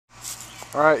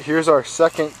Alright, here's our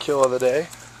second kill of the day.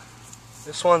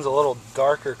 This one's a little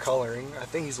darker coloring. I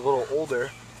think he's a little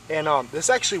older. And this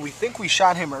actually, we think we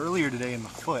shot him earlier today in the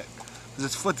foot. Because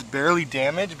his foot's barely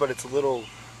damaged, but it's a little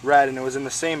red, and it was in the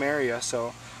same area. So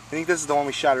I think this is the one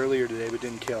we shot earlier today, but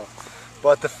didn't kill.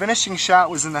 But the finishing shot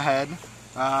was in the head.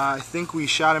 I think we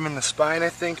shot him in the spine, I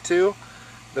think, too.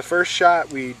 The first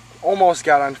shot we almost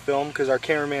got on film because our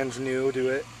cameraman's new to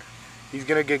it. He's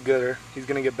going to get gooder. He's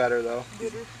going to get better, though.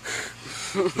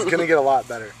 He's going to get a lot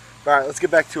better. Alright, let's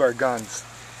get back to our guns.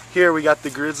 Here we got the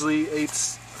Grizzly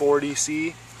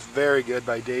 840C. Very good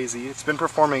by Daisy. It's been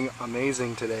performing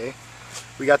amazing today.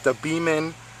 We got the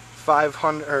Beeman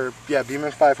 500,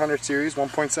 Beeman 500 series,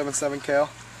 1.77 cal.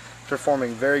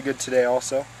 Performing very good today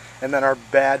also. And then our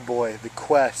bad boy, the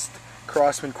Quest,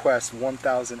 Crosman Quest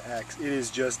 1000X. It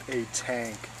is just a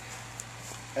tank.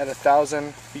 At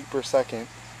 1,000 feet per second,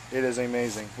 it is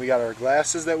amazing. We got our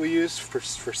glasses that we use for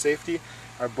safety,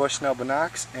 our Bushnell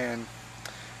binocs, and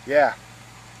yeah,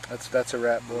 that's a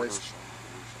wrap, boys.